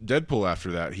Deadpool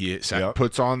after that. He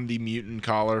puts on the mutant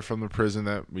collar from the prison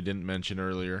that we didn't mention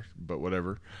earlier, but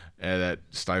whatever. And that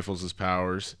stifles his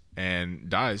powers and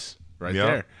dies right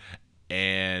there.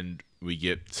 And we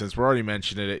get, since we're already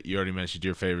mentioning it, you already mentioned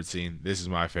your favorite scene. This is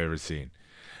my favorite scene.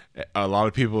 A lot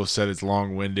of people have said it's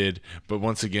long-winded, but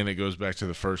once again, it goes back to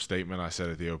the first statement I said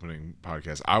at the opening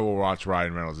podcast. I will watch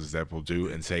Ryan Reynolds as Deadpool do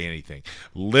and say anything.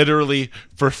 Literally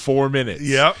for 4 minutes.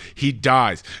 Yep. He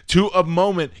dies. To a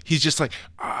moment, he's just like,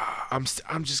 I'm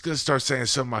just going to start saying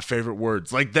some of my favorite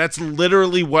words. Like, that's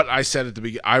literally what I said at the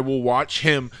beginning. I will watch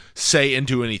him say and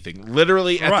do anything.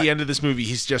 Literally, at the end of this movie,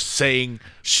 he's just saying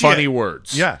funny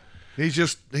words. Yeah. He's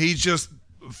just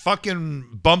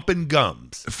fucking bumping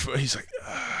gums. He's like,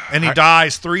 and he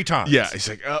dies 3 times. Yeah, he's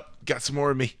like, got some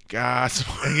more of me. Got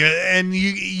some more. And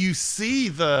you see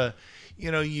the,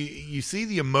 you see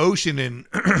the emotion in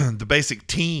the basic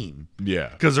team. Yeah,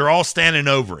 because they're all standing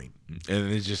over him.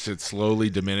 And it slowly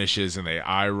diminishes, and they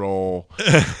eye roll.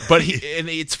 But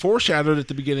it's foreshadowed at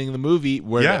the beginning of the movie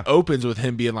where it opens with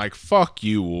him being like, "Fuck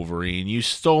you, Wolverine! You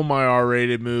stole my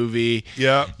R-rated movie.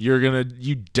 Yeah,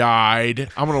 you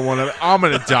died. I'm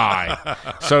gonna die."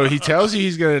 So he tells you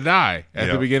he's gonna die at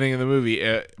the beginning of the movie,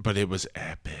 but it was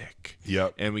epic.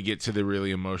 Yep. And we get to the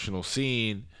really emotional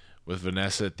scene with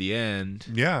Vanessa at the end.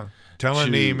 Yeah,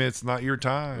 telling him it's not your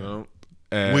time. Well,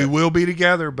 we will be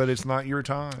together, but it's not your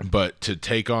time. But to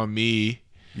take on me.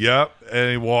 Yep. And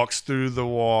he walks through the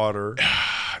water.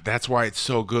 That's why it's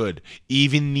so good.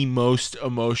 Even the most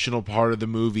emotional part of the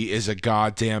movie is a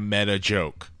goddamn meta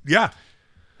joke. Yeah.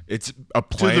 It's a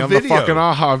play on video. the fucking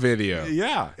Aha video.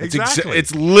 Yeah, exactly.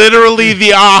 It's literally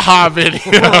the Aha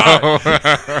video.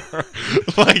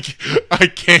 Like, I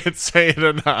can't say it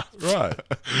enough. Right.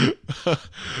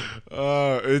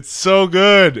 It's so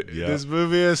good. Yeah. This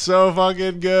movie is so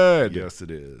fucking good. Yes,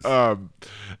 it is.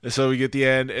 So we get the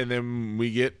end, and then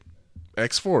we get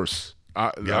X-Force.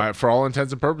 For all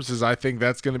intents and purposes, I think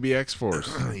that's going to be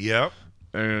X-Force. Yep.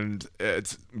 And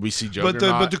we see Juggernaut.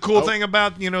 But the cool thing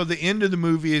about the end of the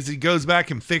movie is he goes back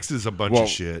and fixes a bunch of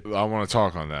shit. I want to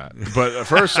talk on that. But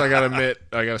first, I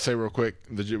gotta say real quick,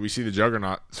 we see the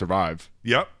Juggernaut survive.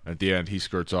 Yep. At the end, he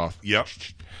skirts off. Yep.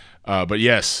 But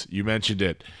yes, you mentioned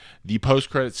it. The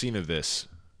post-credit scene of this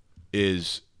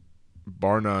is,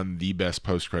 bar none, the best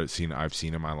post-credit scene I've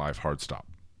seen in my life. Hard stop.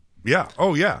 Yeah.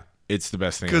 Oh yeah. It's the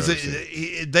best thing I've ever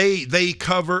seen. They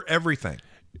cover everything.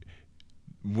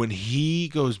 When he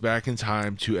goes back in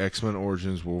time to X-Men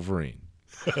Origins Wolverine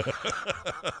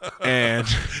and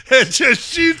just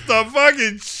shoots the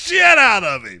fucking shit out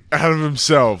of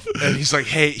himself, and he's like,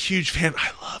 hey, huge fan,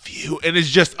 I love you, and is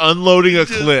just unloading a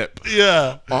clip.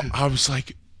 Yeah. I was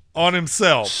like, on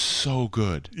himself. So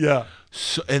good. Yeah.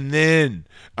 So, and then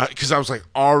because I was like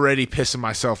already pissing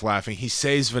myself laughing, he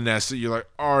saves Vanessa, you're like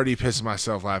already pissing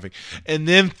myself laughing, and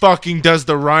then fucking does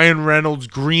the Ryan Reynolds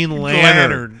Green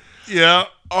Lantern. Yeah.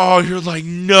 Oh, you're like,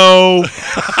 no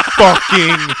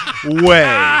fucking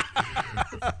way.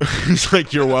 He's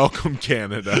like, you're welcome,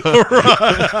 Canada.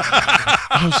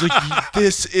 I was like,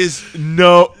 this is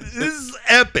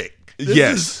epic. This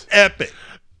is epic.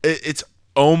 It's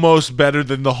almost better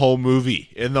than the whole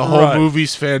movie. And the whole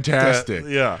movie's fantastic.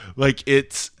 Yeah. Like,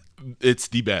 it's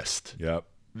the best. Yep.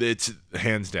 It's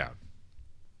hands down.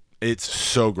 It's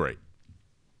so great.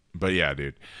 But yeah,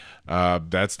 dude.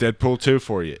 That's Deadpool 2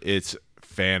 for you. It's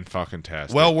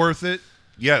fan-fucking-tastic. Well worth it.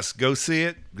 Yes, go see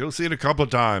it. Go see it a couple of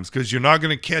times because you're not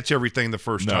going to catch everything the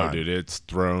first time. No, dude, it's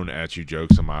thrown at you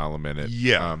jokes a mile a minute.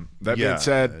 Yeah. That being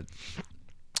said,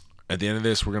 at the end of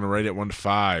this, we're going to rate it 1 to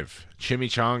 5.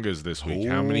 Chimichangas this week.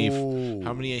 How many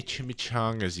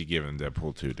chimichangas you giving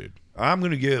Deadpool 2, dude? I'm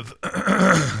going to give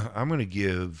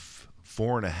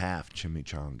 4.5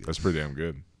 chimichangas. That's pretty damn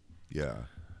good. Yeah.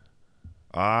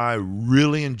 I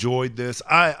really enjoyed this.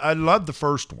 I loved the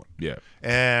first one. Yeah.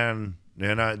 And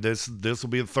this will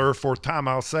be the third or fourth time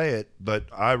I'll say it, but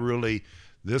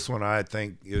this one I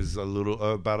think is a little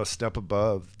about a step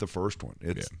above the first one.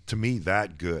 It's to me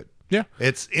that good. Yeah.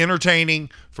 It's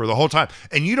entertaining for the whole time.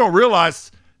 And you don't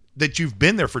realize that you've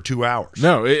been there for 2 hours.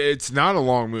 No, it's not a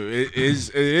long movie.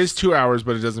 It is 2 hours,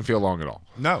 but it doesn't feel long at all.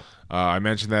 No. I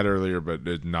mentioned that earlier,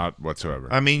 but not whatsoever.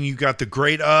 I mean, you got the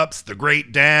great ups, the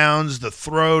great downs, the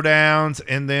throwdowns,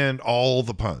 and then all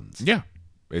the puns. Yeah.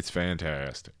 It's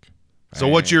fantastic. So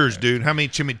what's yours, dude? How many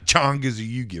chimichangas are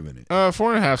you giving it?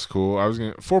 4.5's cool. I was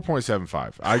gonna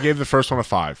 4.75. I gave the first one a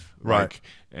 5. Right.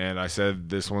 And I said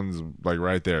this one's like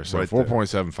right there. So right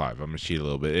 4.75. I'm gonna cheat a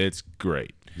little bit. It's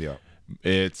great. Yeah.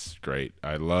 It's great.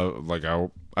 I love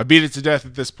I beat it to death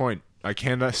at this point. I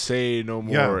cannot say no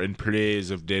more in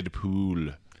praise of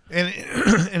Deadpool.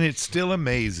 And it still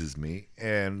amazes me.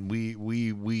 And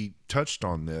we touched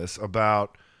on this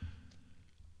about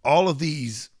all of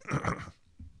these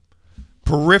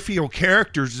peripheral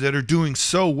characters that are doing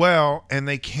so well, and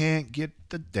they can't get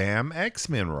the damn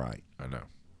X-Men right. I know.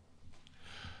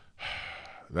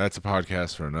 That's a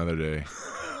podcast for another day.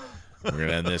 We're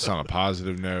gonna end this on a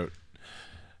positive note.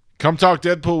 Come talk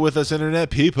Deadpool with us,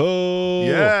 internet people.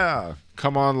 Yeah.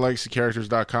 Come on,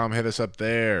 legacycharacters.com. Hit us up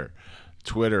there.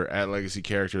 Twitter,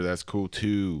 @legacycharacter. That's cool,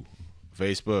 too.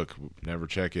 Facebook, never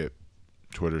check it.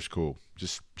 Twitter's cool.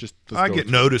 Just I get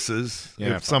notices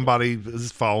if somebody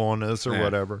is following us or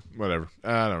whatever. Whatever.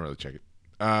 I don't really check it.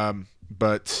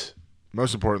 But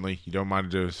most importantly, you don't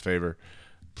mind to do us a favor.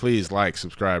 Please like,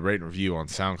 subscribe, rate, and review on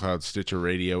SoundCloud, Stitcher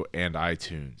Radio, and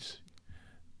iTunes.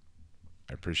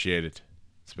 I appreciate it.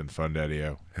 It's been fun,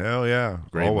 Daddy-O. Hell yeah.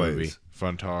 Great Always. movie.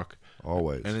 Fun talk.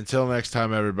 Always. And until next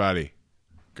time, everybody,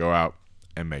 go out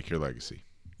and make your legacy.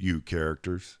 You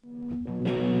characters.